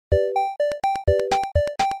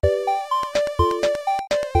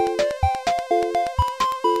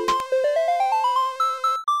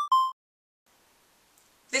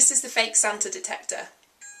Fake Santa Detector.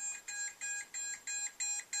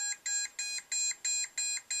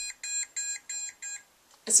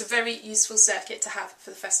 It's a very useful circuit to have for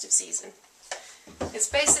the festive season. It's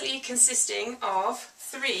basically consisting of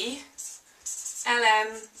 3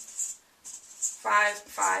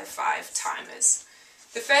 LM555 timers.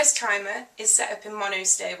 The first timer is set up in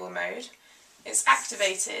monostable mode. It's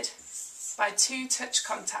activated by 2 touch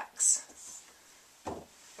contacts,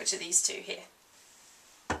 which are these 2 here.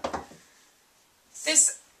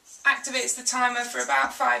 This activates the timer for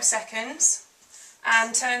about 5 seconds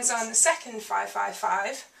and turns on the second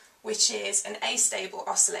 555, which is an astable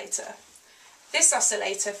oscillator. This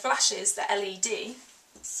oscillator flashes the LED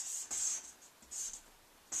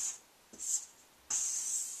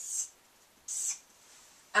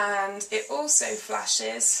and it also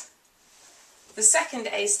flashes the second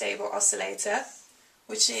astable oscillator,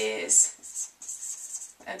 which is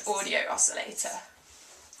an audio oscillator.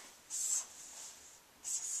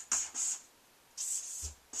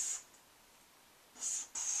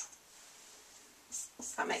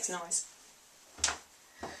 That makes noise.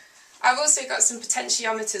 I've also got some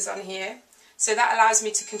potentiometers on here, so that allows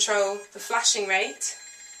me to control the flashing rate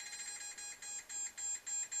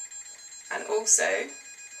and also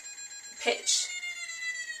pitch.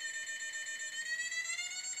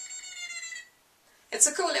 It's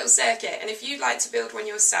a cool little circuit, and if you'd like to build one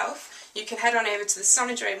yourself, you can head on over to the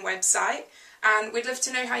Sonodrome website, and we'd love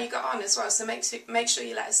to know how you got on as well, so make sure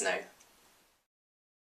you let us know.